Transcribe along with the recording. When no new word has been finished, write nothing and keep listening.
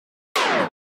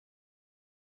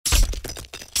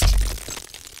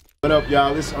What up,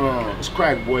 y'all? It's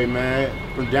Crack Boy,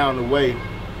 man, from down the way.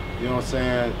 You know what I'm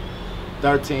saying?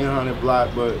 1300 block,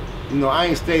 but you know I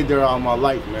ain't stayed there all my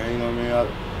life, man. You know what I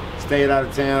mean? I stayed out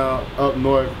of town, up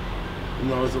north. You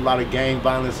know, there's a lot of gang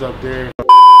violence up there.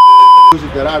 The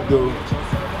music that I do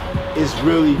is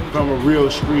really from a real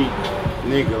street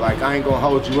nigga. Like I ain't gonna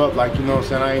hold you up, like you know what I'm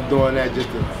saying. I ain't doing that just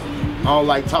to. I don't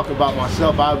like talking about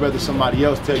myself. I'd rather somebody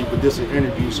else tell you, but this is an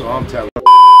interview, so I'm telling.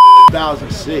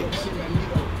 2006.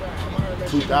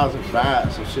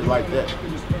 2005, some shit like that.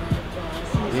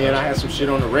 Then I had some shit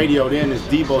on the radio then. This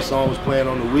Debo song was playing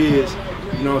on the Wiz,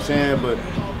 you know what I'm saying? But,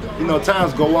 you know,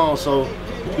 times go on, so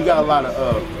you got a lot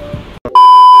of,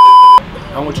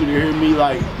 I want you to hear me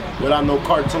like, without no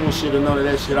cartoon shit or none of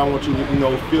that shit. I want you to, you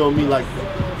know, feel me like,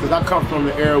 because I come from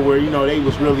an era where, you know, they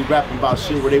was really rapping about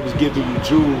shit where they was giving you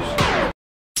jewels.